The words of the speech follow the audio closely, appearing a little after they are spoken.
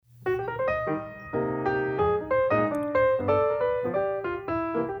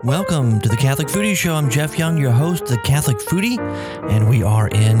Welcome to the Catholic Foodie Show. I'm Jeff Young, your host, the Catholic Foodie, and we are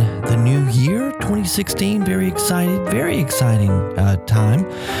in the new year, 2016. Very exciting time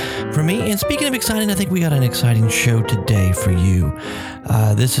for me. And speaking of exciting, I think we got an exciting show today for you.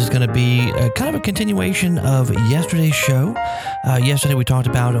 This is going to be kind of a continuation of yesterday's show. Yesterday we talked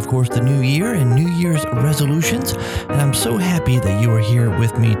about, of course, the new year and New Year's resolutions, and I'm so happy that you are here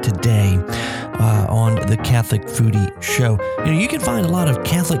with me today on the Catholic Foodie Show. You can find a lot of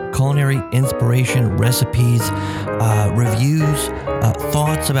Catholic culinary inspiration, recipes, reviews,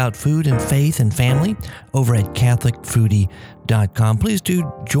 thoughts about food and faith and family over at CatholicFoodie.com. Please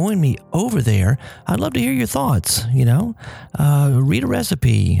do join me over there. I'd love to hear your thoughts. Read a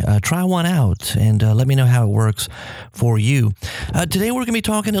recipe, try one out, and let me know how it works for you. Today we're going to be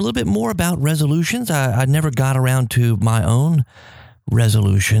talking a little bit more about resolutions. I never got around to my own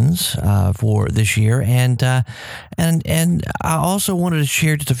resolutions for this year, and I also wanted to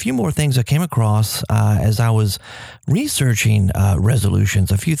share just a few more things I came across as I was researching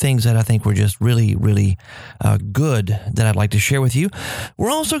resolutions. A few things that I think were just really good that I'd like to share with you.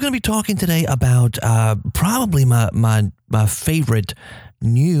 We're also going to be talking today about probably my favorite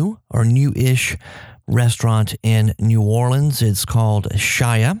new-ish restaurant in New Orleans. It's called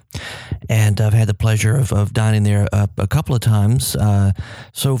Shaya, and I've had the pleasure of dining there a couple of times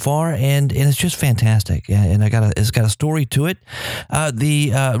so far, and it's just fantastic. And it's got a story to it.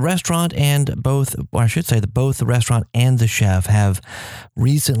 The restaurant and both the restaurant and the chef have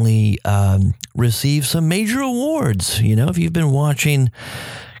recently received some major awards. If you've been watching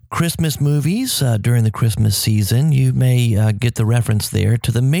Christmas movies during the Christmas season, you may get the reference there to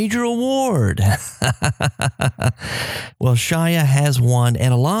the major award. Well, Shaya has won,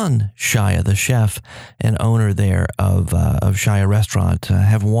 and Alon Shaya, the chef and owner there of Shaya Restaurant,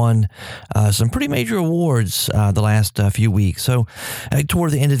 have won some pretty major awards the last few weeks. So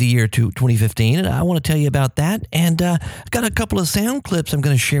toward the end of the year to 2015, and I want to tell you about that. And I've got a couple of sound clips I'm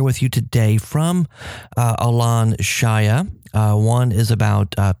going to share with you today from Alon Shaya. One is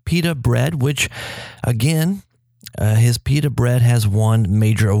about pita bread, which, again, his pita bread has won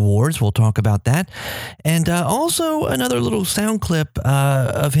major awards. We'll talk about that. And also another little sound clip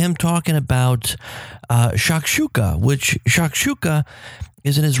of him talking about shakshuka, which shakshuka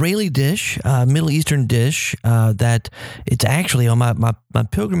is an Israeli dish, Middle Eastern dish, that it's actually on my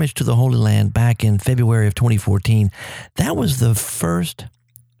pilgrimage to the Holy Land back in February of 2014. That was the first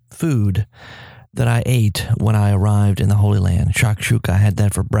food that I ate when I arrived in the Holy Land. Shakshuka. I had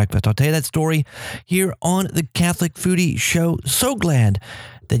that for breakfast. I'll tell you that story here on the Catholic Foodie Show. So glad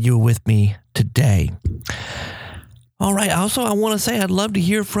that you were with me today. All right. Also, I want to say I'd love to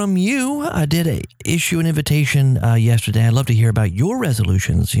hear from you. I did issue an invitation yesterday. I'd love to hear about your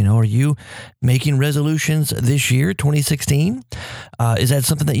resolutions. Are you making resolutions this year, 2016? Is that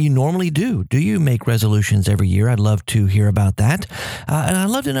something that you normally do? Do you make resolutions every year? I'd love to hear about that. And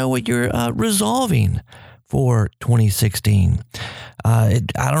I'd love to know what you're resolving for 2016. I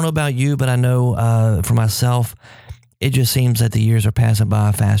don't know about you, but I know for myself, it just seems that the years are passing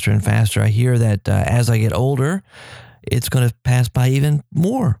by faster and faster. I hear that as I get older, it's going to pass by even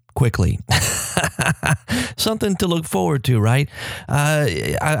more quickly. Something to look forward to, right?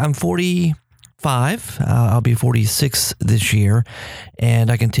 I'm 45. I'll be 46 this year. And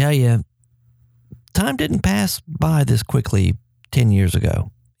I can tell you, time didn't pass by this quickly 10 years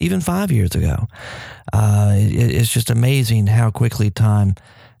ago, even 5 years ago. It's just amazing how quickly time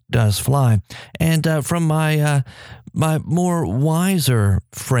does fly. And from my more wiser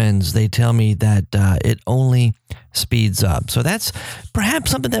friends, they tell me that it only speeds up. So that's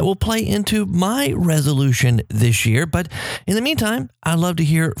perhaps something that will play into my resolution this year. But in the meantime, I'd love to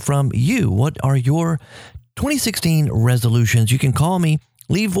hear from you. What are your 2016 resolutions? You can call me.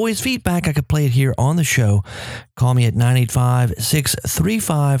 Leave voice feedback. I could play it here on the show. Call me at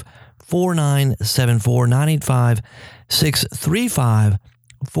 985-635-4974,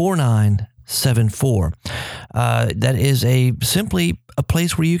 985-635-4974. That is simply a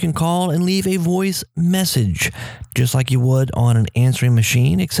place where you can call and leave a voice message, just like you would on an answering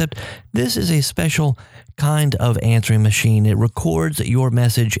machine, except this is a special kind of answering machine. It records your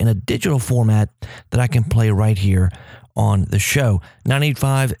message in a digital format that I can play right here on the show.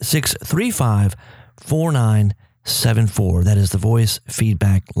 985-635-4974. That is the voice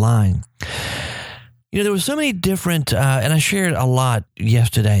feedback line. There were so many different, and I shared a lot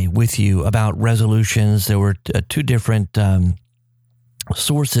yesterday with you about resolutions. There were two different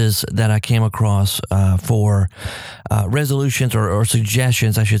sources that I came across for resolutions or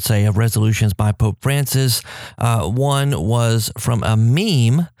suggestions, I should say, of resolutions by Pope Francis. One was from a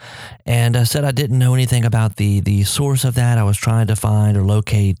meme, and I said I didn't know anything about the source of that. I was trying to find or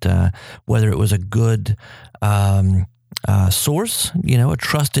locate whether it was a good source, a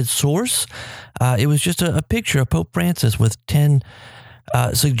trusted source. It was just a picture of Pope Francis with 10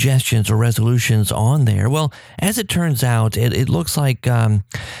 suggestions or resolutions on there. Well, as it turns out, it looks like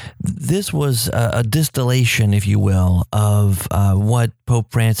this was a distillation, if you will, of what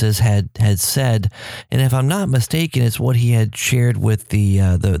Pope Francis had said. And if I'm not mistaken, it's what he had shared with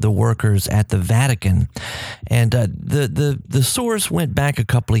the workers at the Vatican. And the source went back a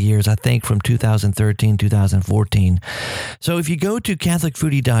couple of years, I think from 2013, 2014. So if you go to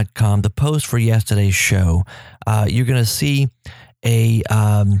CatholicFoodie.com, the post for yesterday's show, you're going to see the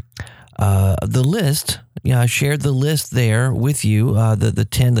list. I shared the list there with you. The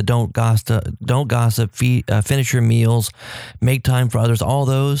 10 that don't gossip, finish your meals, make time for others. All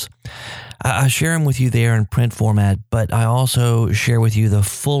those, I share them with you there in print format. But I also share with you the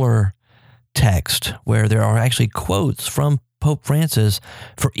fuller text where there are actually quotes from Pope Francis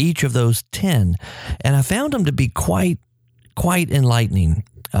for each of those 10, and I found them to be quite enlightening.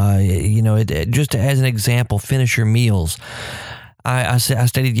 Just as an example, finish your meals. I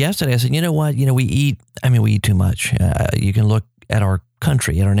stated yesterday, I said, you know what, we eat too much. You can look at our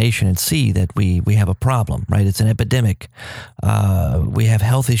country, at our nation, and see that we have a problem, right? It's an epidemic. We have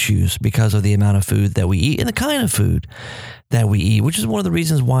health issues because of the amount of food that we eat and the kind of food that we eat, which is one of the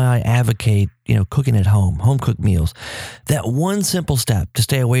reasons why I advocate, cooking at home cooked meals. That one simple step to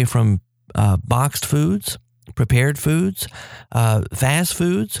stay away from boxed foods, prepared foods, fast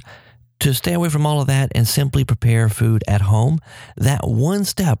foods, to stay away from all of that and simply prepare food at home. That one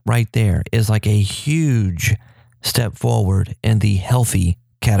step right there is like a huge step forward in the healthy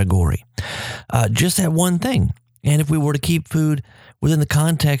category. Just that one thing. And if we were to keep food within the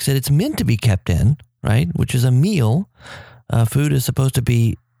context that it's meant to be kept in, right, which is a meal, food is supposed to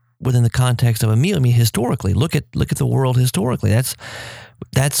be within the context of a meal. Historically, look at the world historically.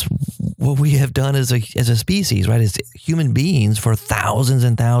 That's what we have done as a species, right? As human beings for thousands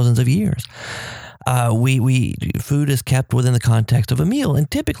and thousands of years. Food is kept within the context of a meal, and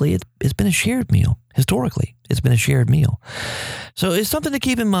typically it's been a shared meal. Historically, it's been a shared meal. So it's something to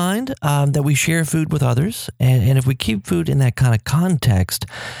keep in mind that we share food with others, and if we keep food in that kind of context,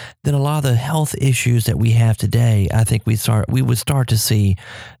 then a lot of the health issues that we have today, I think we would start to see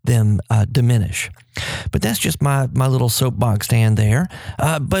them diminish. But that's just my little soapbox stand there.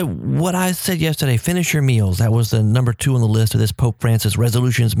 But what I said yesterday, finish your meals, that was the number 2 on the list of this Pope Francis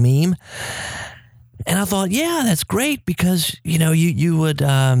resolutions meme. And I thought, yeah, that's great because, you would,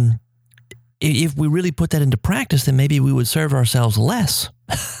 if we really put that into practice, then maybe we would serve ourselves less,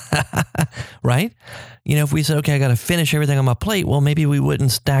 right? If we said, okay, I got to finish everything on my plate, well, maybe we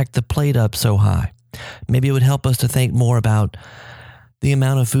wouldn't stack the plate up so high. Maybe it would help us to think more about the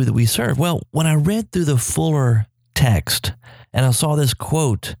amount of food that we serve. Well, when I read through the fuller text and I saw this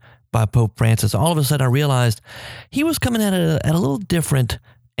quote by Pope Francis, all of a sudden I realized he was coming at it at a little different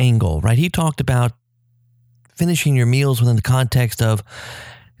angle, right? He talked about finishing your meals within the context of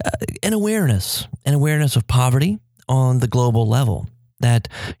an awareness of poverty on the global level. That,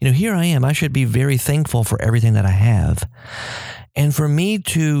 here I am, I should be very thankful for everything that I have. And for me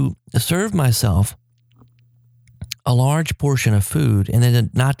to serve myself a large portion of food and then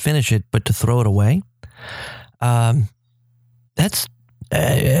to not finish it, but to throw it away, that's,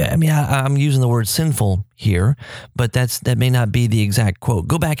 I'm using the word sinful here, but that may not be the exact quote.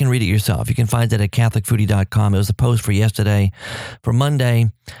 Go back and read it yourself. You can find it at CatholicFoodie.com. It was the post for yesterday, for Monday,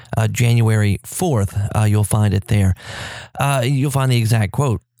 January 4th. You'll find it there. You'll find the exact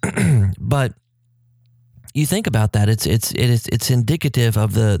quote. But you think about that, it's indicative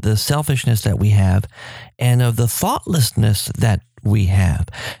of the selfishness that we have and of the thoughtlessness that we have.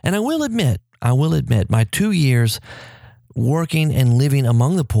 And I will admit, my 2 years working and living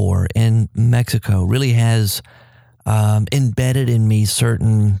among the poor in Mexico really has embedded in me a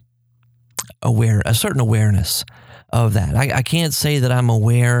certain awareness of that. I can't say that I'm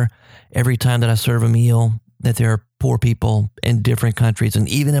aware every time that I serve a meal that there are poor people in different countries and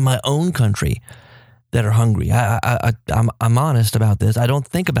even in my own country that are hungry. I'm honest about this. I don't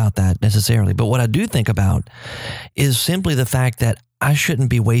think about that necessarily, but what I do think about is simply the fact that I shouldn't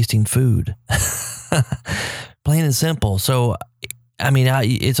be wasting food. Plain and simple. So,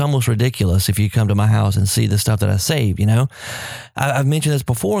 it's almost ridiculous if you come to my house and see the stuff that I save, I've mentioned this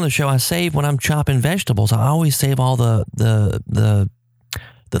before on the show. I save when I'm chopping vegetables. I always save all the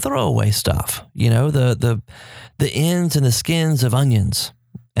the throwaway stuff, the ends and the skins of onions,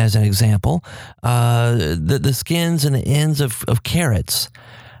 as an example, the skins and the ends of carrots,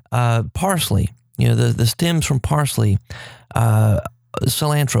 parsley, the stems from parsley,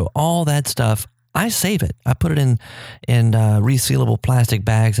 cilantro, all that stuff. I save it. I put it in resealable plastic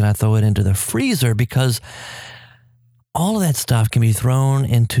bags, and I throw it into the freezer because all of that stuff can be thrown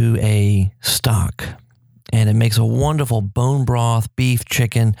into a stock. And it makes a wonderful bone broth, beef,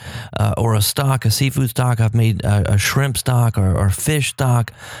 chicken, or a stock, a seafood stock. I've made a shrimp stock or fish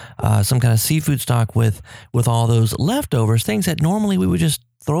stock, some kind of seafood stock with all those leftovers, things that normally we would just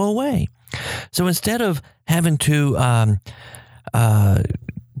throw away. So instead of having to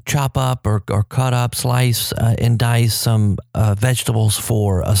chop up or cut up, slice and dice some vegetables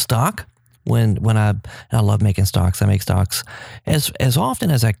for a stock, when I love making stocks. I make stocks as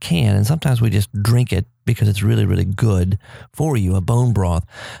often as I can, and sometimes we just drink it because it's really, really good for you, a bone broth.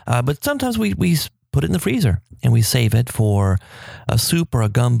 But sometimes we put it in the freezer and we save it for a soup or a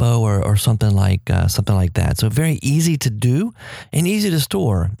gumbo or something like that. So very easy to do and easy to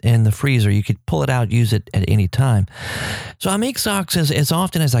store in the freezer. You could pull it out, use it at any time. So I make stocks as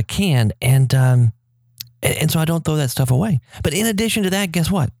often as I can, and so I don't throw that stuff away. But in addition to that, guess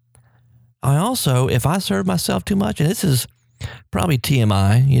what? I also, if I serve myself too much, and this is probably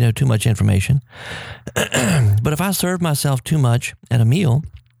TMI, too much information, but if I serve myself too much at a meal,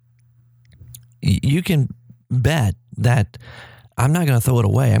 you can bet that I'm not going to throw it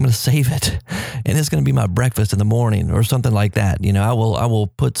away. I'm going to save it, and it's going to be my breakfast in the morning or something like that. I will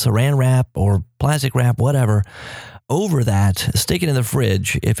put saran wrap or plastic wrap, whatever, over that, stick it in the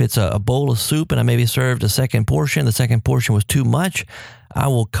fridge. If it's a bowl of soup and I maybe served the second portion was too much, I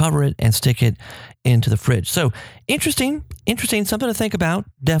will cover it and stick it into the fridge. So interesting, something to think about.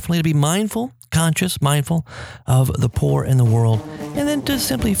 Definitely to be mindful of the poor in the world, and then to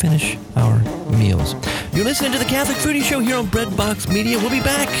simply finish our meals. You're listening to the Catholic Foodie Show here on Breadbox Media. We'll be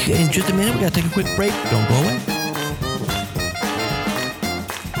back in just a minute. We got to take a quick break. Don't go away.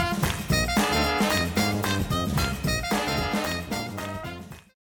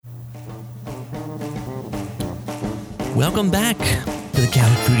 Welcome back to the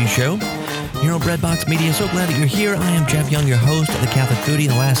Catholic Foodie Show here on Breadbox Media. So glad that you're here. I am Jeff Young, your host of the Catholic Foodie.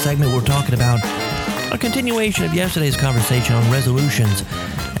 In the last segment, we're talking about a continuation of yesterday's conversation on resolutions.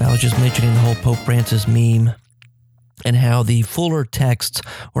 And I was just mentioning the whole Pope Francis meme and how the fuller texts,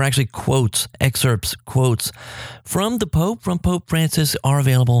 or actually quotes from the Pope, from Pope Francis, are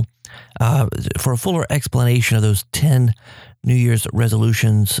available for a fuller explanation of those 10 New Year's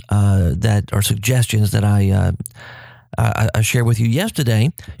resolutions that are suggestions that I shared with you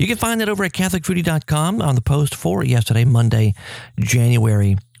yesterday. You can find that over at CatholicFoodie.com on the post for yesterday, Monday,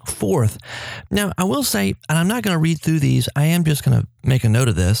 January 4th. Now, I will say, and I'm not going to read through these, I am just going to make a note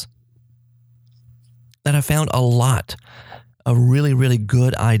of this, that I found a lot of really, really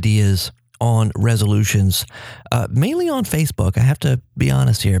good ideas on resolutions, mainly on Facebook. I have to be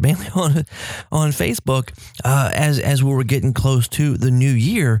honest here, mainly on Facebook, as we were getting close to the new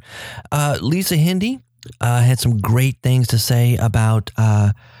year. Lisa Hindy had some great things to say about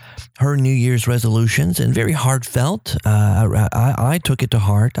her New Year's resolutions, and very heartfelt. I took it to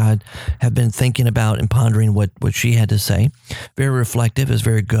heart. I have been thinking about and pondering what she had to say. Very reflective, is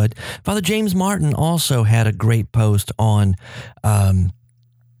very good. Father James Martin also had a great post on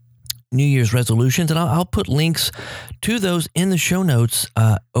New Year's resolutions, and I'll put links to those in the show notes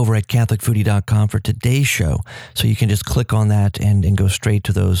over at CatholicFoodie.com for today's show. So you can just click on that and go straight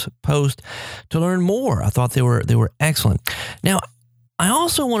to those posts to learn more. I thought they were excellent. Now, I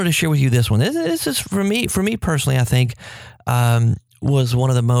also wanted to share with you this one. This is for me personally, I think, was one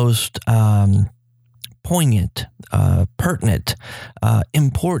of the most poignant, pertinent,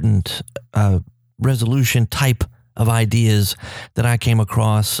 important resolution type of ideas that I came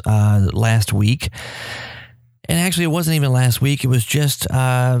across last week. And actually, it wasn't even last week. It was just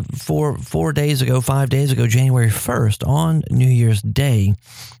 5 days ago, January 1st, on New Year's Day.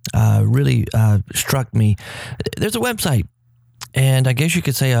 Really struck me. There's a website, and I guess you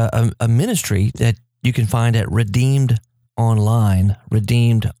could say a ministry that you can find at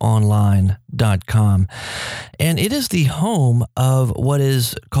redeemedonline.com. And it is the home of what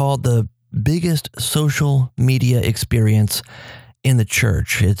is called the biggest social media experience in the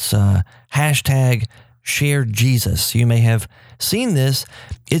church. It's hashtag Share Jesus. You may have seen this.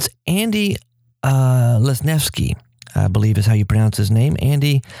 It's Andy Lesniewski, I believe is how you pronounce his name.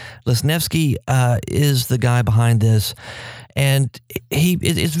 Andy Lesniewski is the guy behind this, and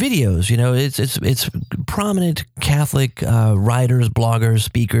it's videos. It's prominent Catholic writers, bloggers,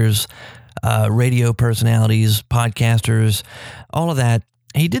 speakers, radio personalities, podcasters, all of that.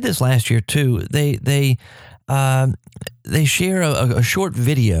 he did this last year too. They share a short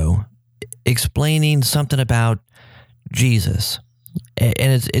video explaining something about Jesus,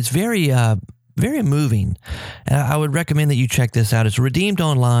 and it's very very moving. And I would recommend that you check this out. It's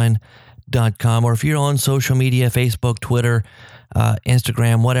redeemedonline.com, or if you're on social media, Facebook, Twitter,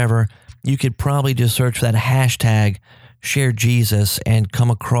 Instagram, whatever, you could probably just search for that hashtag share Jesus and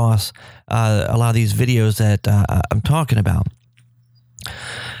come across a lot of these videos that I'm talking about.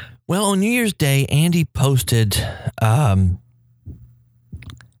 Well, on New Year's Day, Andy posted an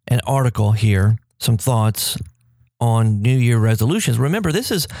article here, some thoughts on New Year resolutions. Remember,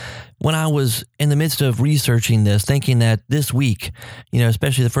 this is when I was in the midst of researching this, thinking that this week,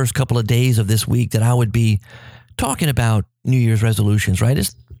 especially the first couple of days of this week, that I would be talking about New Year's resolutions, right?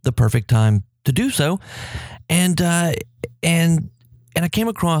 It's the perfect time to do so. And I came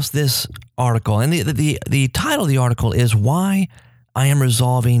across this article, and the title of the article is "Why I Am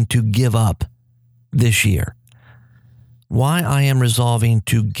Resolving to Give Up This Year." Why I am resolving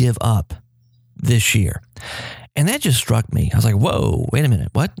to give up this year. And that just struck me. I was like, whoa, wait a minute.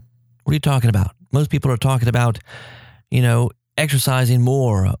 What are you talking about? Most people are talking about, exercising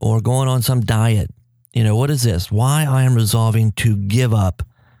more or going on some diet. What is this? Why I am resolving to give up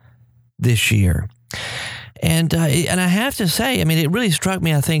this year. And I have to say, it really struck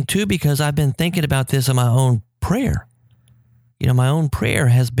me, I think, too, because I've been thinking about this in my own prayer. My own prayer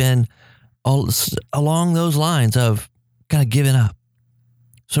has been along those lines of kind of giving up,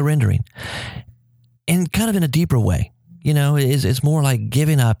 surrendering, and kind of in a deeper way. It's more like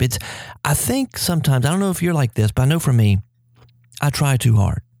giving up. I think sometimes, I don't know if you're like this, but I know for me, I try too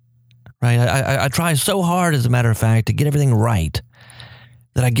hard, right? I try so hard, as a matter of fact, to get everything right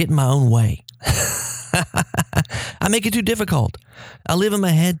that I get in my own way. I make it too difficult. I live in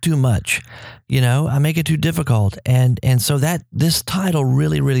my head too much. I make it too difficult. And so that this title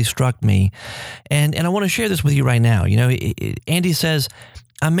really, really struck me. And I want to share this with you right now. Andy says,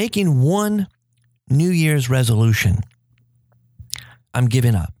 I'm making one New Year's resolution. I'm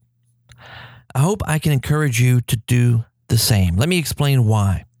giving up. I hope I can encourage you to do the same. Let me explain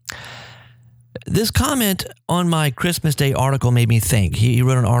why. This comment on my Christmas Day article made me think. He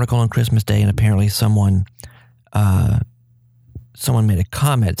wrote an article on Christmas Day, and apparently someone made a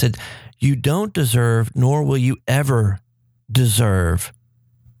comment. It said, "You don't deserve, nor will you ever deserve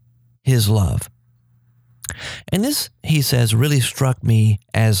his love." And this, he says, really struck me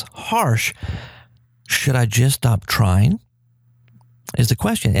as harsh. Should I just stop trying? Is the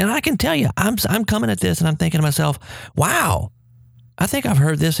question. And I can tell you, I'm coming at this and I'm thinking to myself, wow, I think I've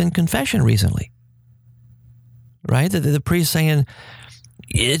heard this in confession recently, right? The priest saying,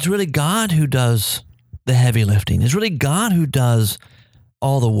 it's really God who does the heavy lifting. It's really God who does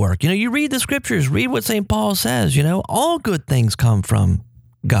all the work. You read the scriptures, read what St. Paul says, all good things come from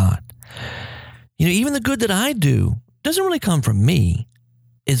God. Even the good that I do doesn't really come from me.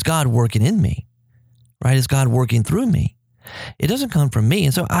 It's God working in me, right? It's God working through me. It doesn't come from me.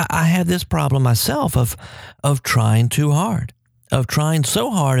 And so I have this problem myself of trying too hard, of trying so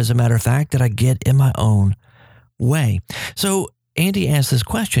hard, as a matter of fact, that I get in my own way. So Andy asked this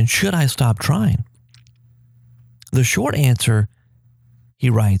question, should I stop trying? The short answer, he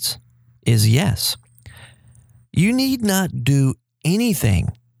writes, is yes. You need not do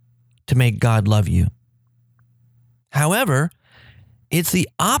anything to make God love you. However, it's the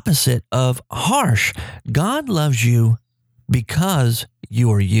opposite of harsh. God loves you because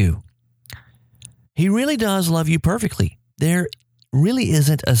you are you. He really does love you perfectly. There really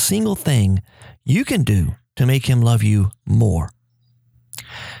isn't a single thing you can do to make him love you more.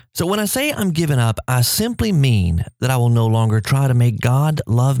 So when I say I'm giving up, I simply mean that I will no longer try to make God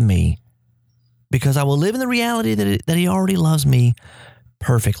love me, because I will live in the reality that he already loves me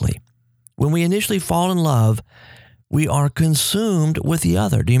perfectly. When we initially fall in love, we are consumed with the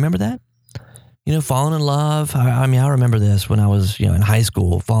other. Do you remember that? Falling in love. I remember this when I was, in high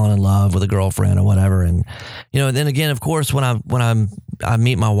school, falling in love with a girlfriend or whatever. And, then again, of course, when I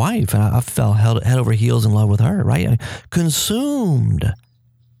meet my wife, and I fell head over heels in love with her, right? Consumed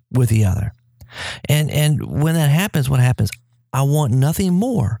with the other. And when that happens, what happens? I want nothing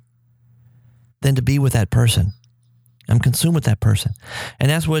more than to be with that person. I'm consumed with that person. And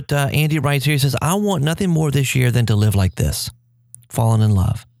that's what Andy writes here. He says, I want nothing more this year than to live like this, falling in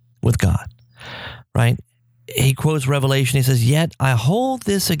love with God, right? He quotes Revelation. He says, yet I hold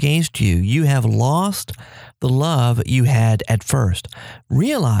this against you. You have lost the love you had at first.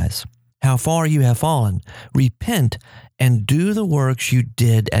 Realize how far you have fallen. Repent and do the works you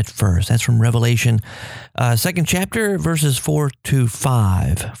did at first. That's from Revelation, 2nd chapter, verses 4 and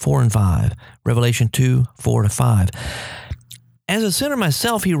 5. Revelation 2, 4 to 5. As a sinner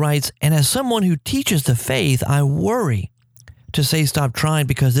myself, he writes, and as someone who teaches the faith, I worry to say stop trying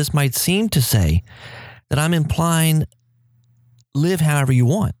because this might seem to say that I'm implying live however you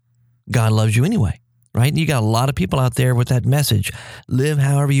want. God loves you anyway, right? You got a lot of people out there with that message. Live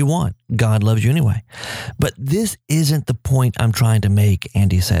however you want. God loves you anyway. But this isn't the point I'm trying to make,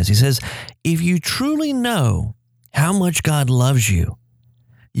 Andy says. He says, if you truly know how much God loves you,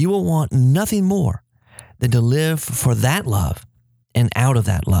 you will want nothing more than to live for that love and out of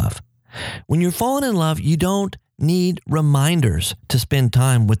that love. When you're falling in love, you don't need reminders to spend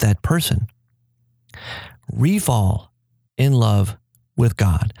time with that person. Refall in love with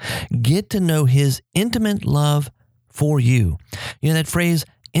God. Get to know his intimate love for you. You know, that phrase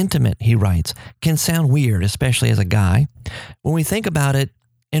intimate, he writes, can sound weird, especially as a guy. When we think about it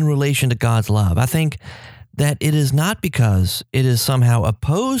in relation to God's love, I think that it is not because it is somehow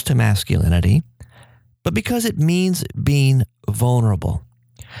opposed to masculinity, but because it means being vulnerable.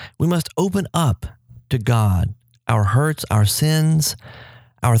 We must open up to God, our hurts, our sins,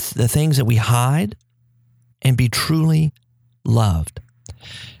 the things that we hide, and be truly loved.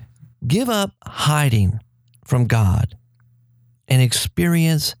 Give up hiding from God and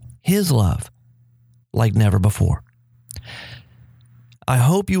experience his love like never before. I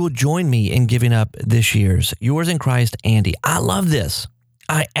hope you will join me in giving up this year's Yours in Christ, Andy. I love this.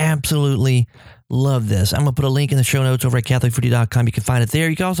 I absolutely love this. I'm going to put a link in the show notes over at CatholicFoodie.com. You can find it there.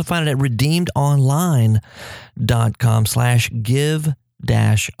 You can also find it at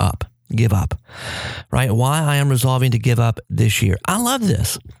redeemedonline.com/give-up. Give up, right? Why I am resolving to give up this year. I love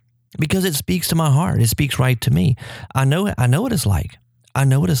this because it speaks to my heart. It speaks right to me. I know what it's like. I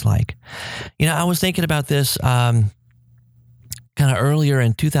know what it's like. You know, I was thinking about this kind of earlier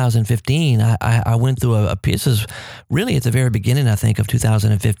in 2015. I went through a piece, this is really at the very beginning, I think, of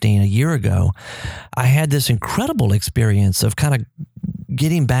 2015, a year ago. I had this incredible experience of kind of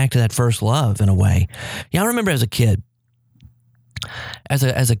getting back to that first love in a way. Yeah, I remember as a kid, I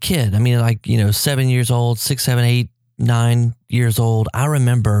mean, like, 7 years old, 6, 7, 8, 9 years old. I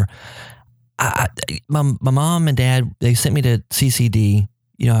remember my mom and dad, they sent me to CCD.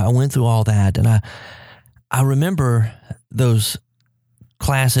 I went through all that. And I remember those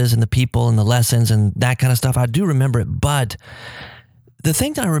classes and the people and the lessons and that kind of stuff. I do remember it. But the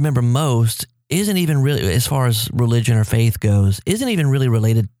thing that I remember most isn't even really, as far as religion or faith goes, isn't even really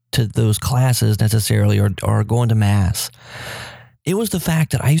related to those classes necessarily or going to mass. It was the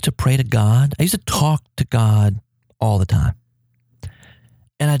fact that I used to pray to God. I used to talk to God all the time.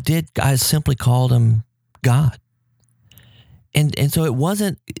 And I simply called him God. And so it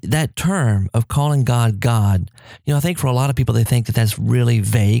wasn't that term of calling God God. I think for a lot of people, they think that that's really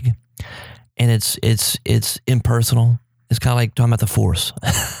vague and it's impersonal. It's kind of like talking about the Force,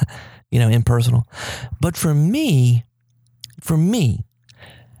 impersonal. But for me,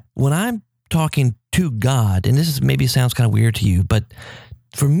 when I'm talking to God, and this maybe sounds kind of weird to you, but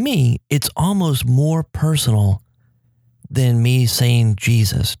for me, it's almost more personal than me saying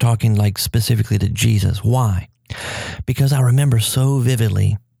Jesus, talking like specifically to Jesus. Why? Because I remember so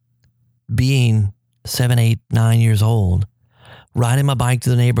vividly being 7, 8, 9 years old, riding my bike to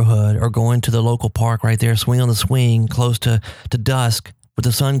the neighborhood or going to the local park right there, swing on the swing close to dusk with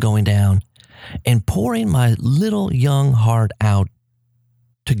the sun going down and pouring my little young heart out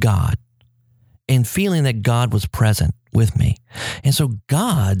to God and feeling that God was present with me. And so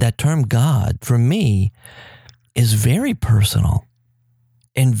God, that term God, for me, is very personal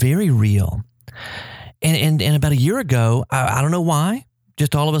and very real. And about a year ago, I don't know why,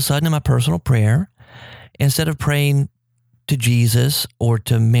 just all of a sudden in my personal prayer, instead of praying to Jesus or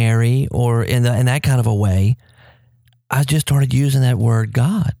to Mary or in that kind of a way, I just started using that word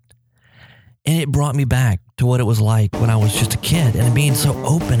God. And it brought me back to what it was like when I was just a kid and being so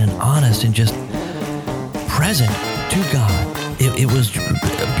open and honest and just present to God. It was a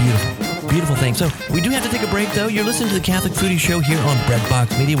beautiful thing. So we do have to take a break, though. You're listening to the Catholic Foodie Show here on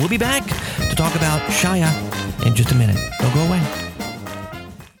Breadbox Media. We'll be back to talk about Shaya in just a minute. Don't go away.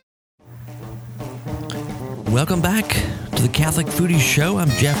 Welcome back to the Catholic Foodie Show. I'm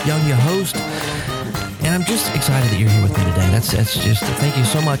Jeff Young, your host, and I'm just excited that you're here with me today. That's just thank you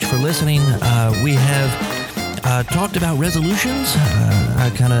so much for listening. We have talked about resolutions.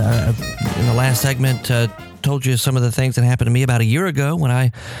 I kind of in the last segment told you some of the things that happened to me about a year ago when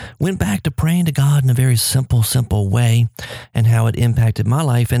I went back to praying to God in a very simple way and how it impacted my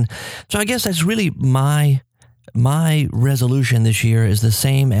life. And so I guess that's really my resolution this year is the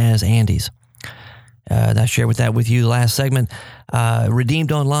same as Andy's. I shared with you the last segment,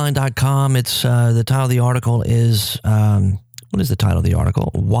 redeemedonline.com. It's the title of the article is, what is the title of the article?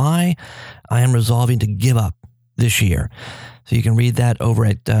 Why I am resolving to give up this year. So you can read that over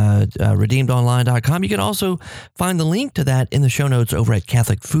at redeemedonline.com. You can also find the link to that in the show notes over at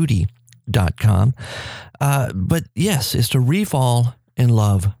catholicfoodie.com. But yes, it's to refall in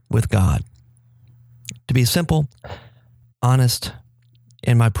love with God. To be simple, honest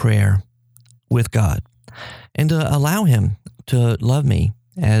in my prayer with God. And to allow him to love me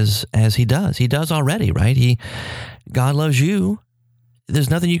as he does. He does already, right? God loves you. There's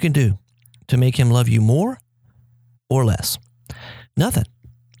nothing you can do to make him love you more or less. Nothing.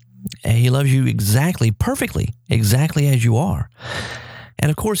 He loves you exactly, perfectly, exactly as you are. And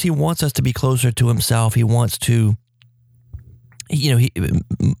of course, he wants us to be closer to himself. He wants to,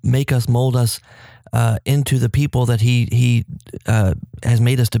 make us, mold us into the people that he has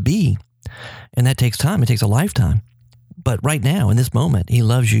made us to be. And that takes time. It takes a lifetime. But right now, in this moment, he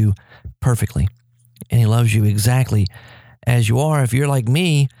loves you perfectly. And he loves you exactly as you are. If you're like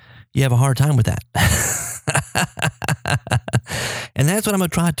me, you have a hard time with that. And that's what I'm going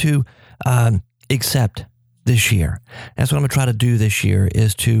to try to accept this year. That's what I'm going to try to do this year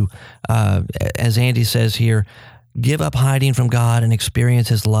is to, as Andy says here, give up hiding from God and experience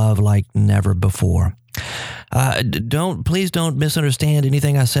his love like never before. Please don't misunderstand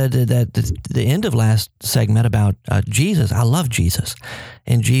anything I said at the end of last segment about Jesus. I love Jesus,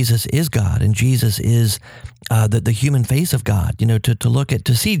 and Jesus is God, and Jesus is the human face of God.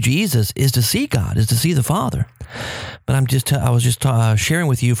 To see Jesus is to see God, is to see the Father. But I was just sharing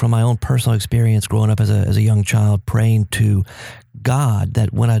with you from my own personal experience growing up as a young child, praying to God,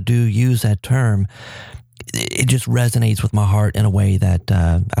 that when I do use that term, it just resonates with my heart in a way that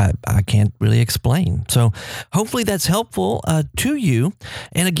I can't really explain. So hopefully that's helpful to you.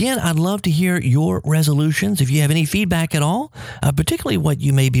 And again, I'd love to hear your resolutions. If you have any feedback at all, particularly what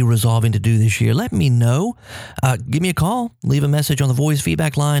you may be resolving to do this year, let me know. Give me a call. Leave a message on the voice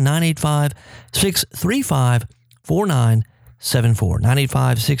feedback line, 985-635-4974.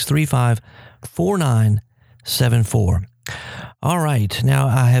 985-635-4974. All right. Now,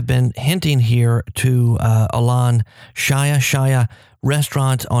 I have been hinting here to Alon Shaya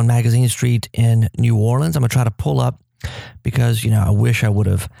restaurant on Magazine Street in New Orleans. I'm going to try to pull up because, I wish I would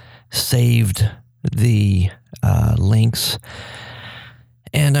have saved the links.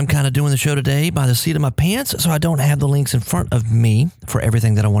 And I'm kind of doing the show today by the seat of my pants, so I don't have the links in front of me for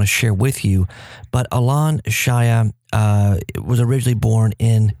everything that I want to share with you. But Alon Shaya was originally born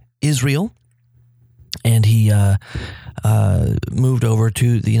in Israel, and he moved over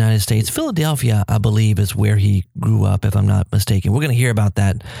to the United States. Philadelphia, I believe, is where he grew up, if I'm not mistaken. We're going to hear about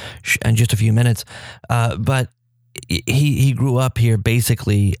that in just a few minutes. But he grew up here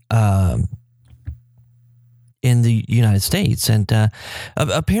basically in the United States. And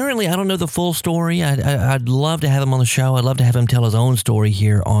apparently, I don't know the full story. I'd love to have him on the show. I'd love to have him tell his own story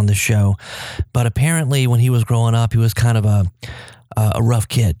here on the show. But apparently, when he was growing up, he was kind of a rough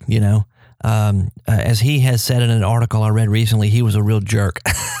kid, as he has said in an article I read recently, he was a real jerk.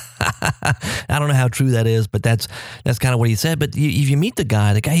 I don't know how true that is, but that's kind of what he said. But if you meet the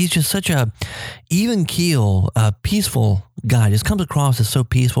guy, he's just such a even keel, peaceful guy. Just comes across as so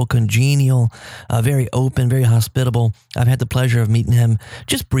peaceful, congenial, very open, very hospitable. I've had the pleasure of meeting him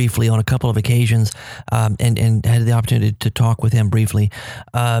just briefly on a couple of occasions, and had the opportunity to talk with him briefly.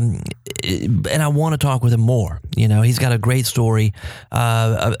 And I want to talk with him more. He's got a great story.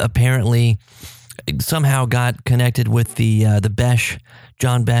 Apparently, somehow got connected with the Besh,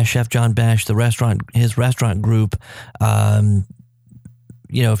 Chef John Besh, his restaurant group, a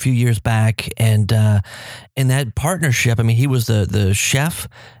few years back. And in that partnership, he was the chef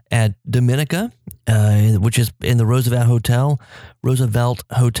at Dominica, which is in the Roosevelt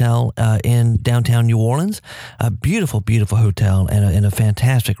Hotel in downtown New Orleans. A beautiful, beautiful hotel and a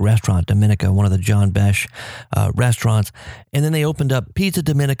fantastic restaurant, Dominica, one of the John Besh restaurants. And then they opened up Pizza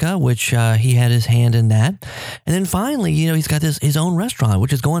Dominica, which he had his hand in that. And then finally, he's got his own restaurant,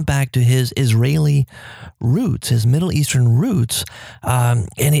 which is going back to his Israeli roots, his Middle Eastern roots. And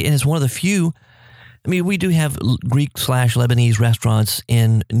it's one of the few. We do have Greek/Lebanese restaurants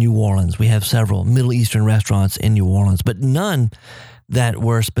in New Orleans. We have several Middle Eastern restaurants in New Orleans, but none that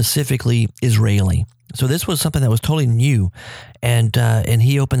were specifically Israeli. So this was something that was totally new, and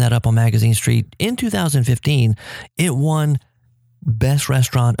he opened that up on Magazine Street in 2015. It won Best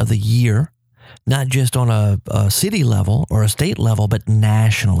Restaurant of the Year, not just on a city level or a state level, but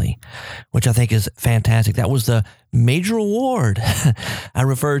nationally, which I think is fantastic. That was the major award I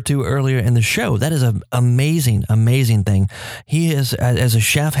referred to earlier in the show. That is an amazing, amazing thing. He is, as a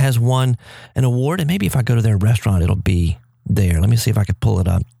chef, has won an award, and maybe if I go to their restaurant, it'll be there. Let me see if I can pull it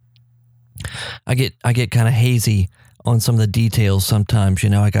up. I get kind of hazy on some of the details sometimes.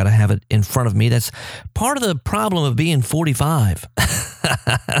 I got to have it in front of me. That's part of the problem of being 45.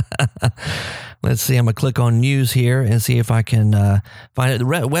 Let's see. I'm going to click on news here and see if I can find it. The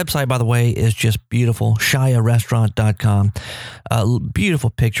website, by the way, is just beautiful. ShayaRestaurant.com. Beautiful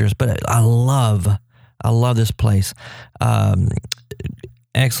pictures, but I love this place.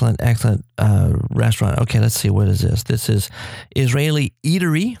 Excellent restaurant. Okay, let's see. What is this? This is Israeli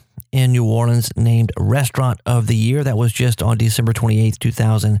Eatery in New Orleans, named Restaurant of the Year. That was just on December 28th,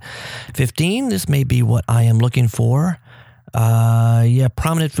 2015. This may be what I am looking for.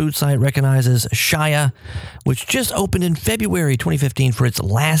 Prominent food site recognizes Shaya, which just opened in February 2015 for its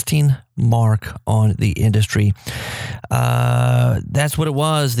lasting mark on the industry. That's what it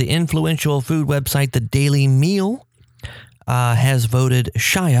was. The influential food website, The Daily Meal, has voted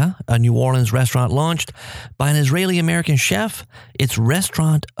Shaya, a New Orleans restaurant launched by an Israeli-American chef, its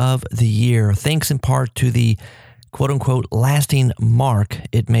Restaurant of the Year, thanks in part to the quote-unquote lasting mark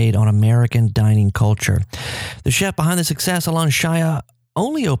it made on American dining culture. The chef behind the success, Alon Shaya,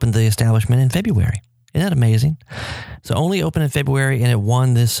 only opened the establishment in February. Isn't that amazing? So only opened in February, and it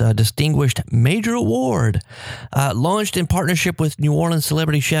won this distinguished major award. Launched in partnership with New Orleans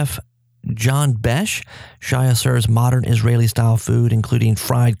celebrity chef John Besh, Shaya serves modern Israeli-style food, including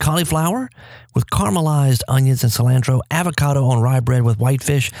fried cauliflower with caramelized onions and cilantro, avocado on rye bread with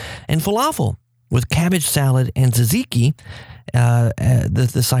whitefish, and falafel with cabbage salad and tzatziki,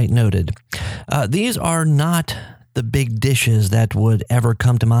 the site noted. These are not the big dishes that would ever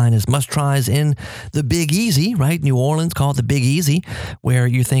come to mind as must-tries in the Big Easy, right? New Orleans, called the Big Easy, where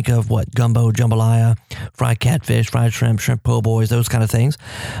you think of gumbo, jambalaya, fried catfish, fried shrimp po' boys, those kind of things.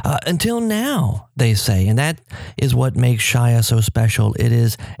 Until now, they say, and that is what makes Shaya so special. It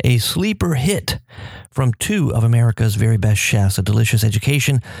is a sleeper hit from two of America's very best chefs, a delicious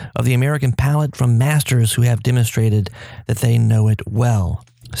education of the American palate from masters who have demonstrated that they know it well,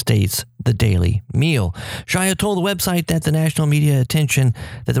 states The Daily Meal. Shaya told the website that the national media attention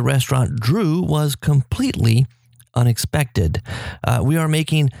that the restaurant drew was completely unexpected. We are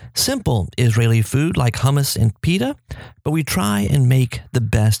making simple Israeli food like hummus and pita, but we try and make the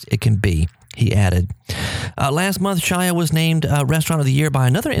best it can be, he added. Last month, Shaya was named Restaurant of the Year by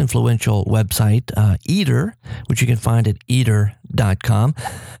another influential website, Eater, which you can find at eater.com.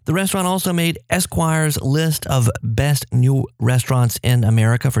 The restaurant also made Esquire's list of best new restaurants in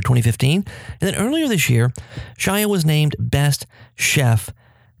America for 2015. And then earlier this year, Shaya was named Best Chef,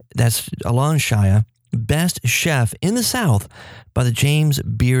 that's Alon Shaya, Best Chef in the South by the James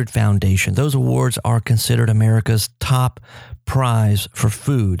Beard Foundation. Those awards are considered America's top prize for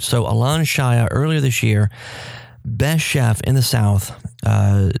food. So Alon Shaya, earlier this year, Best Chef in the South,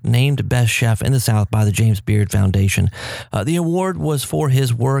 named Best Chef in the South by the James Beard Foundation. The award was for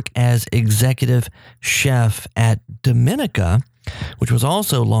his work as executive chef at Dominica, which was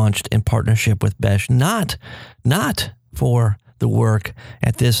also launched in partnership with Besh, not for the work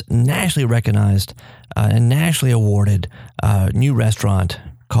at this nationally recognized and nationally awarded new restaurant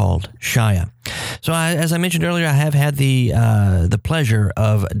called Shaya. So as I mentioned earlier, I have had the pleasure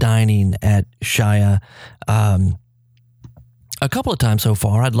of dining at Shaya a couple of times so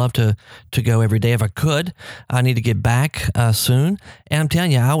far. I'd love to go every day if I could. I need to get back soon. And I'm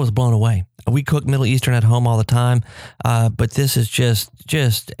telling you, I was blown away. We cook Middle Eastern at home all the time, but this is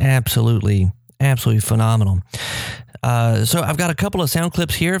just absolutely phenomenal. So I've got a couple of sound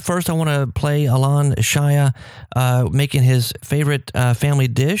clips here. First, I want to play Alon Shaya making his favorite family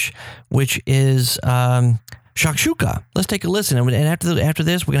dish, which is shakshuka. Let's take a listen. And after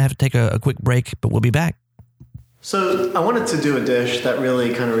this, we're going to have to take a quick break, but we'll be back. So I wanted to do a dish that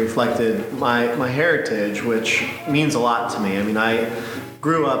really kind of reflected my heritage, which means a lot to me. I mean, I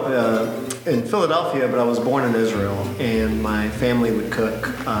grew up in Philadelphia, but I was born in Israel, and my family would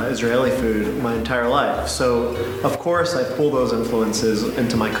cook Israeli food my entire life. So, of course, I pull those influences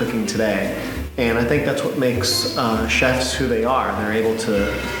into my cooking today. And I think that's what makes chefs who they are. They're able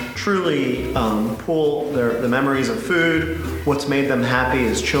to truly pull the memories of food, what's made them happy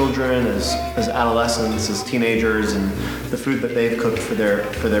as children, as adolescents, as teenagers, and the food that they've cooked for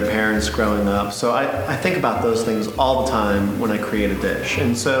their parents growing up. So I think about those things all the time when I create a dish.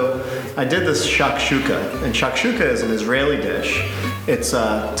 And so I did this shakshuka. And shakshuka is an Israeli dish. It's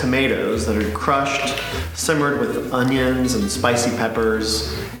tomatoes that are crushed, simmered with onions and spicy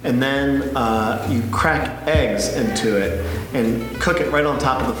peppers, and then you crack eggs into it and cook it right on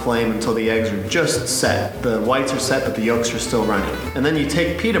top of the flame until the eggs are just set. The whites are set, but the yolks are still running. And then you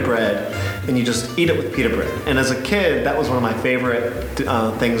take pita bread and you just eat it with pita bread. And as a kid, that was one of my favorite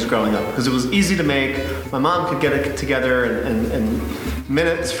things growing up because it was easy to make. My mom could get it together in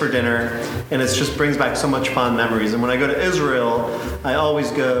minutes for dinner, and it just brings back so much fond memories. And when I go to Israel, I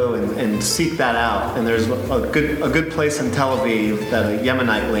always go and seek that out. And there's a good place in Tel Aviv that a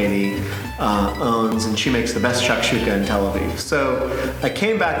Yemenite lady owns, and she makes the best shakshuka in Tel Aviv. So I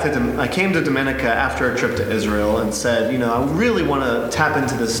came to Dominica after a trip to Israel and said, I really want to tap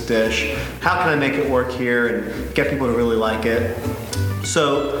into this dish. How can I make it work here and get people to really like it?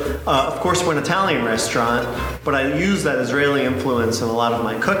 So, of course, we're an Italian restaurant, but I use that Israeli influence in a lot of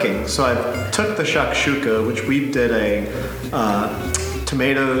my cooking. So I took the shakshuka, which we did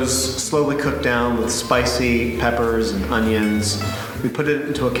tomatoes slowly cooked down with spicy peppers and onions. We put it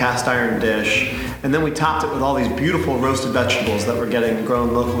into a cast iron dish, and then we topped it with all these beautiful roasted vegetables that we're getting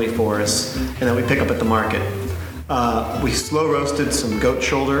grown locally for us and that we pick up at the market. We slow roasted some goat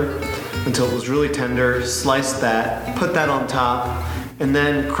shoulder until it was really tender, sliced that, put that on top, and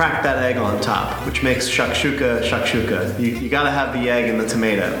then crack that egg on top, which makes shakshuka. You gotta have the egg and the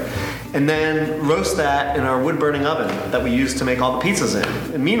tomato. And then roast that in our wood-burning oven that we use to make all the pizzas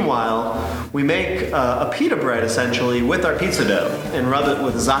in. And meanwhile, we make a pita bread, essentially, with our pizza dough and rub it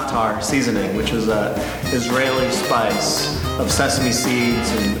with za'atar seasoning, which is an Israeli spice of sesame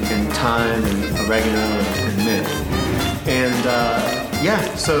seeds and thyme and oregano and mint. And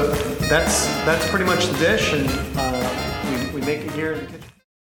so that's pretty much the dish, and we make it here in the kitchen.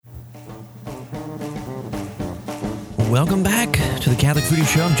 Welcome back to the Catholic Foodie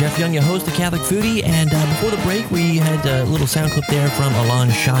Show. I'm Jeff Young, your host, the Catholic Foodie. And before the break, we had a little sound clip there from Alon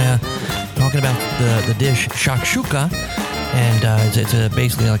Shaya talking about the dish shakshuka. And it's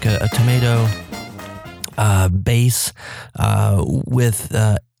basically like a tomato base with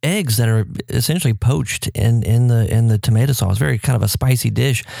eggs that are essentially poached in the tomato sauce. Very kind of a spicy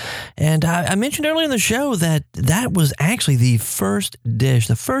dish. And I mentioned earlier in the show that was actually the first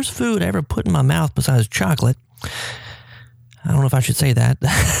food I ever put in my mouth besides chocolate. I don't know if I should say that.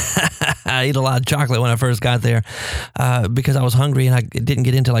 I ate a lot of chocolate when I first got there because I was hungry and I didn't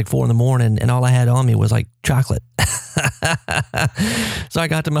get into like 4 a.m. and all I had on me was like chocolate. So I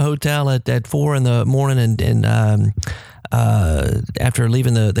got to my hotel at 4 a.m. and after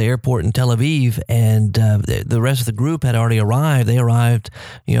leaving the airport in Tel Aviv, and the rest of the group had already arrived. They arrived,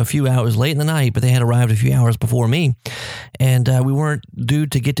 a few hours late in the night, but they had arrived a few hours before me. And we weren't due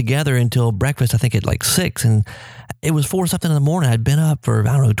to get together until breakfast, I think at like 6. And it was 4 something in the morning. I'd been up for,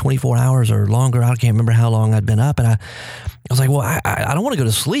 24 hours or longer. I can't remember how long I'd been up. And I was like, well, I don't want to go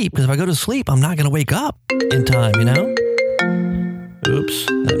to sleep, because if I go to sleep, I'm not going to wake up in time, Oops,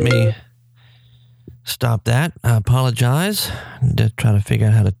 let me stop that. I apologize. Just trying to figure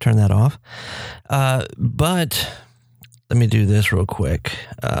out how to turn that off. But let me do this real quick.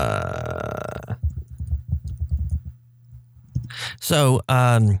 So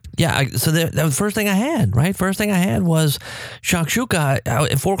that was the first thing I had, right? First thing I had was shakshuka.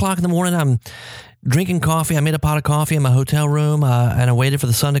 At 4 o'clock in the morning, I'm drinking coffee. I made a pot of coffee in my hotel room, and I waited for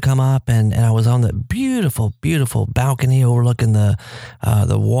the sun to come up, and I was on the beautiful, beautiful balcony overlooking the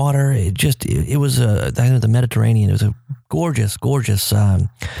water. It was the Mediterranean. It was a gorgeous, gorgeous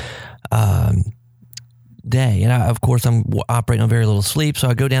day. And of course, I'm operating on very little sleep, so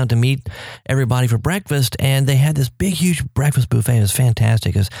I go down to meet everybody for breakfast, and they had this big, huge breakfast buffet. It was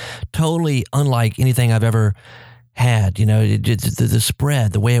fantastic. It was totally unlike anything I've ever had, the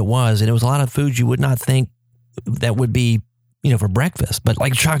spread, the way it was. And it was a lot of foods you would not think that would be, for breakfast, but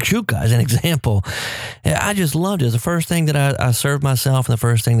like shakshuka as an example. I just loved it. It was the first thing that I served myself and the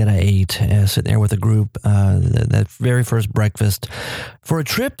first thing that I ate, sitting there with a group, that very first breakfast for a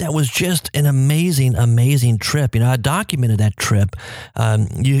trip that was just an amazing, amazing trip. I documented that trip.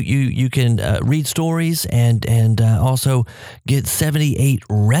 You can read stories and also get 78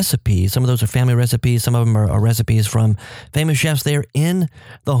 recipes. Some of those are family recipes. Some of them are recipes from famous chefs there in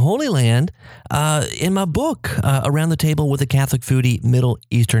the Holy Land, in my book, Around the Table with a Catholic Foodie, Middle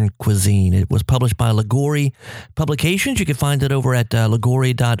Eastern Cuisine. It was published by Ligori Publications. You can find it over at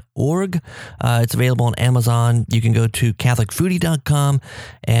ligori.org. It's available on Amazon. You can go to catholicfoodie.com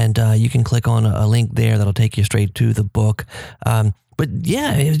and you can click on a link there that'll take you straight to the book. But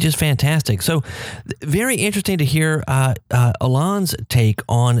yeah, it was just fantastic. So very interesting to hear Alon's take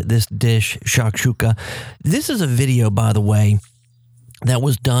on this dish, shakshuka. This is a video, by the way, that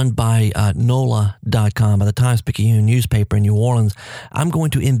was done by NOLA.com, by the Times-Picayune newspaper in New Orleans. I'm going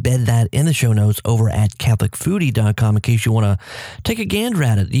to embed that in the show notes over at CatholicFoodie.com in case you want to take a gander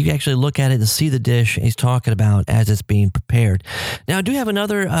at it. You can actually look at it and see the dish he's talking about as it's being prepared. Now, I do have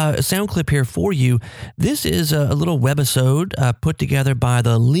another sound clip here for you. This is a little webisode put together by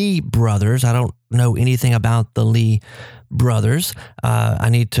the Lee brothers. I don't know anything about the Lee brothers. I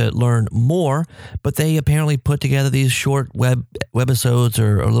need to learn more, but they apparently put together these short webisodes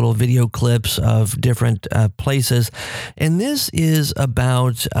or little video clips of different places. And this is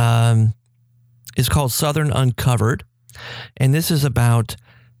about, it's called Southern Uncovered. And this is about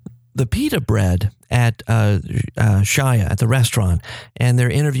the pita bread at Shaya at the restaurant, and they're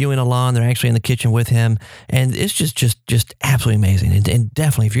interviewing Alon. They're actually in the kitchen with him, and it's just absolutely amazing. And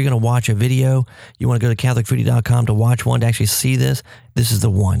definitely, if you're going to watch a video, you want to go to CatholicFoodie.com to watch one to actually see this. This is the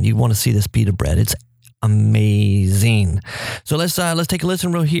one you want to see. This pita bread. It's amazing. So let's take a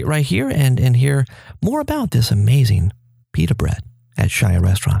listen right here and hear more about this amazing pita bread at Shaya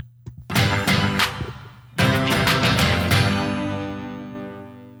Restaurant.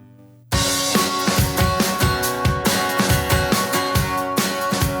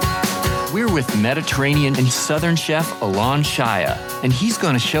 We're with Mediterranean and Southern chef Alon Shaya, and he's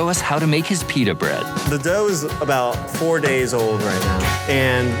going to show us how to make his pita bread. The dough is about 4 days old right now.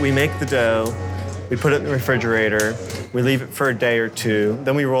 And we make the dough, we put it in the refrigerator, we leave it for a day or two,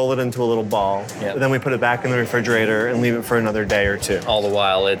 then we roll it into a little ball. Yep. Then we put it back in the refrigerator and leave it for another day or two. All the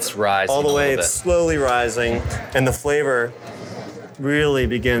while it's rising. All the way a little it's slowly rising, and the flavor really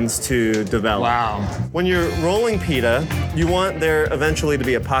begins to develop. Wow. When you're rolling pita, you want there eventually to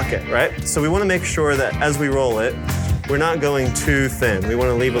be a pocket, right? So we want to make sure that as we roll it, we're not going too thin. We want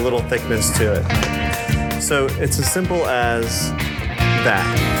to leave a little thickness to it. So it's as simple as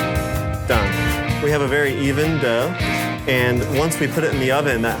that. Done. We have a very even dough, and once we put it in the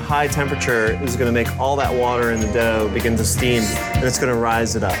oven, that high temperature is going to make all that water in the dough begin to steam, and it's going to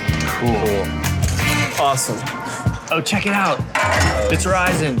rise it up. Cool. Awesome. Oh, check it out. It's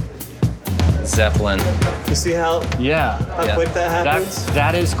rising. Zeppelin. You see how Yeah. quick that happens?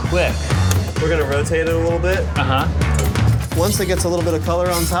 That is quick. We're going to rotate it a little bit. Uh-huh. Once it gets a little bit of color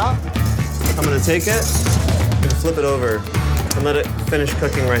on top, I'm going to take it and flip it over and let it finish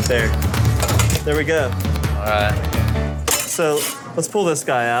cooking right there. There we go. All right. So let's pull this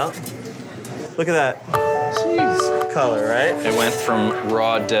guy out. Look at that color, right? It went from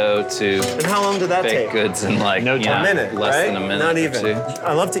raw dough to And how long did that baked take? goods in like A minute, less right? than a minute. Not or even. two.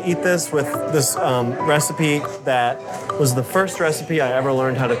 I love to eat this with this recipe that was the first recipe I ever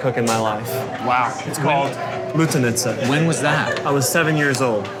learned how to cook in my life. Wow. It's called lutenitsa. When was that? I was 7 years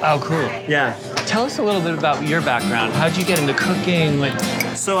old. Oh, cool. Yeah. Tell us a little bit about your background. How'd you get into cooking? Like,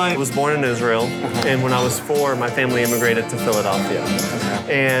 So I was born in Israel, and when I was 4, my family immigrated to Philadelphia.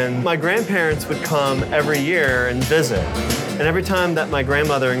 And my grandparents would come every year and visit. And every time that my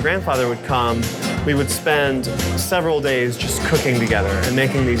grandmother and grandfather would come, we would spend several days just cooking together and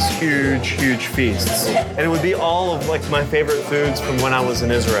making these huge, huge feasts. And it would be all of like my favorite foods from when I was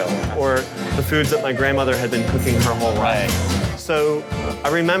in Israel, or the foods that my grandmother had been cooking her whole life. So I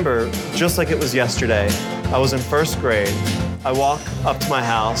remember, just like it was yesterday, I was in first grade. I walk up to my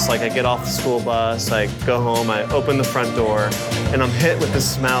house, like I get off the school bus, I go home, I open the front door, and I'm hit with the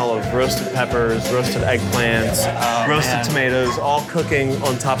smell of roasted peppers, roasted eggplants, roasted tomatoes, all cooking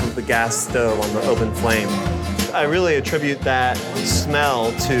on top of the gas stove on the open flame. I really attribute that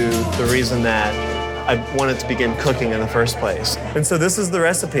smell to the reason that I wanted to begin cooking in the first place. And so this is the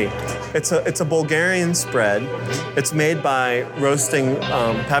recipe. It's a Bulgarian spread. It's made by roasting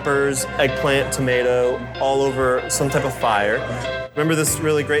peppers, eggplant, tomato, all over some type of fire. Remember this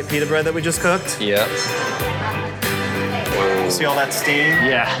really great pita bread that we just cooked? Yep. See all that steam?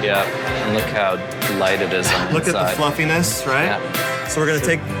 Yeah. Yep. And look how light it is on the Look inside. at the fluffiness, right? Yeah. So we're gonna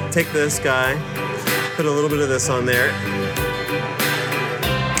take this guy, put a little bit of this on there.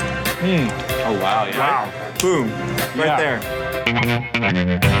 Oh, wow. Yeah. Wow. Boom. Right there.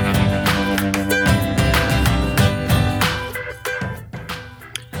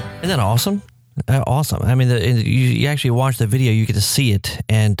 Isn't that awesome? Awesome. I mean, you actually watch the video, you get to see it.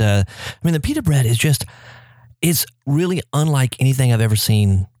 And I mean, the pita bread is just, it's really unlike anything I've ever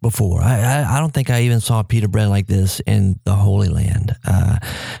seen before. I don't think I even saw pita bread like this in the Holy Land.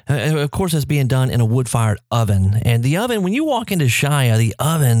 And of course, it's being done in a wood-fired oven. And the oven, when you walk into Shaya, the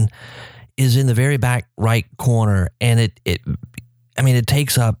oven is in the very back right corner, and it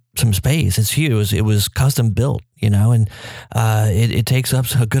takes up some space. It's huge. It was custom built, and it takes up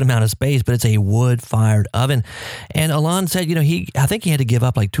a good amount of space, but it's a wood-fired oven. And Alon said, I think he had to give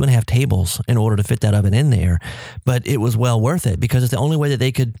up like 2.5 tables in order to fit that oven in there, but it was well worth it because it's the only way that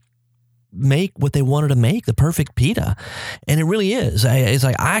they could make what they wanted to make, the perfect pita. And it really is. It's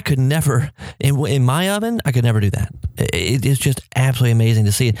like I could never, in my oven, I could never do that. It's just absolutely amazing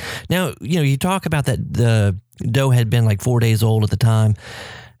to see it. Now, you talk about that the dough had been like 4 days old at the time.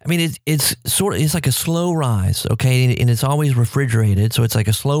 I mean, it's like a slow rise, okay? And it's always refrigerated, so it's like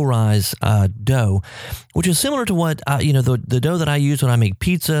a slow rise dough, which is similar to what, the dough that I use when I make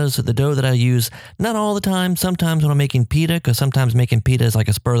pizzas, the dough that I use, not all the time, sometimes when I'm making pita, because sometimes making pita is like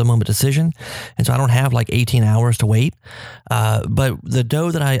a spur-of-the-moment decision, and so I don't have like 18 hours to wait. But the dough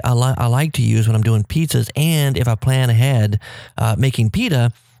that I like to use when I'm doing pizzas, and if I plan ahead making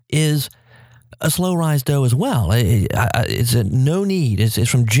pita, is a slow rise dough as well. It's a no knead. It's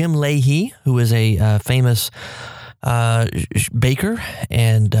from Jim Leahy, who is a famous baker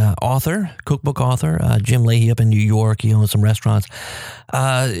and cookbook author. Jim Leahy up in New York. He owns some restaurants.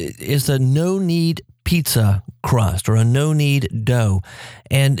 It's a no knead pizza crust or a no knead dough.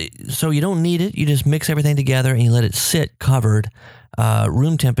 And so you don't knead it. You just mix everything together and you let it sit covered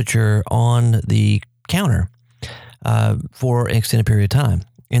room temperature on the counter for an extended period of time.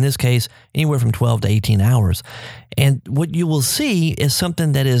 In this case, anywhere from 12 to 18 hours. And what you will see is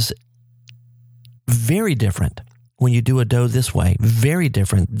something that is very different when you do a dough this way. Very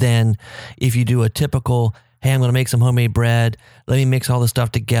different than if you do a typical, hey, I'm going to make some homemade bread. Let me mix all the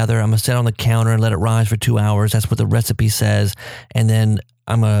stuff together. I'm going to set it on the counter and let it rise for 2 hours. That's what the recipe says. And then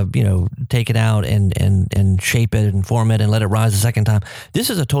I'm going to, take it out and shape it and form it and let it rise a second time. This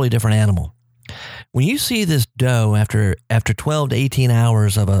is a totally different animal. When you see this dough after 12 to 18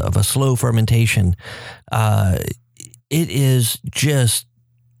 hours of a slow fermentation, it is just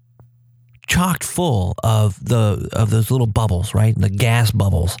chocked full of those little bubbles, right? The gas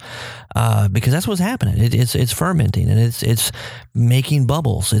bubbles, because that's what's happening. It's fermenting and it's making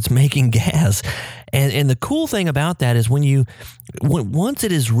bubbles. It's making gas, and the cool thing about that is once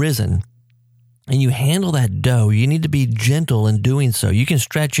it is risen. And you handle that dough, you need to be gentle in doing so. You can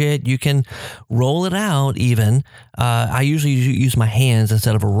stretch it, you can roll it out even. I usually use my hands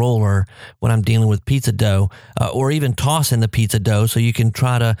instead of a roller when I'm dealing with pizza dough, or even toss in the pizza dough so you can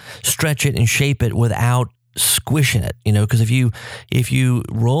try to stretch it and shape it without squishing it, because if you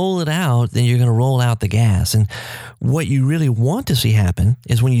roll it out, then you're going to roll out the gas. And what you really want to see happen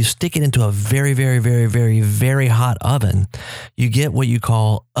is when you stick it into a very, very, very, very, very hot oven, you get what you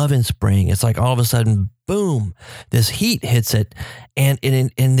call oven spring. It's like all of a sudden, boom, this heat hits it and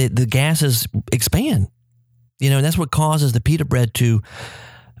the gases expand, and that's what causes the pita bread to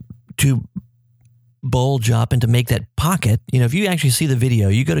bulge up and to make that pocket. If you actually see the video,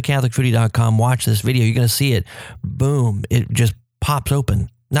 you go to CatholicFoodie.com, watch this video, you're going to see it. Boom, it just pops open.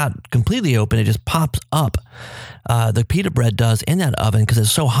 Not completely open, it just pops up. The pita bread does in that oven because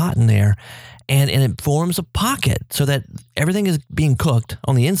it's so hot in there. And it forms a pocket so that everything is being cooked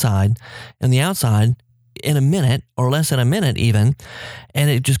on the inside and the outside in a minute or less than a minute even.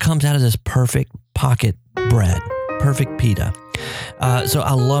 And it just comes out of this perfect pocket bread, perfect pita. So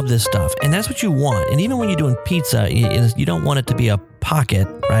I love this stuff. And that's what you want. And even when you're doing pizza, you don't want it to be a pocket,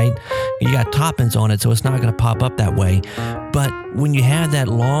 right? You got toppings on it, so it's not going to pop up that way. But when you have that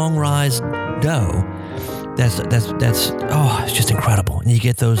long rise dough, that's it's just incredible. And you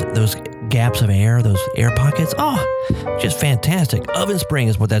get those gaps of air, those air pockets. Just fantastic. Oven spring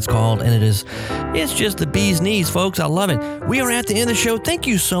is what that's called, and it's just the bee's knees, folks. I love it. We are at the end of the show. Thank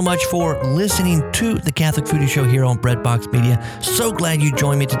you so much for listening to the Catholic Foodie Show here on Breadbox Media. So glad you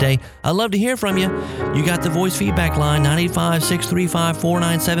joined me today. I'd love to hear from you. You got the voice feedback line,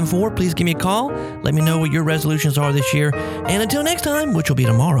 985-635-4974. Please give me a call. Let me know what your resolutions are this year. And until next time, which will be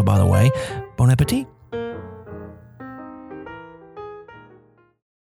tomorrow, by the way, bon appetit.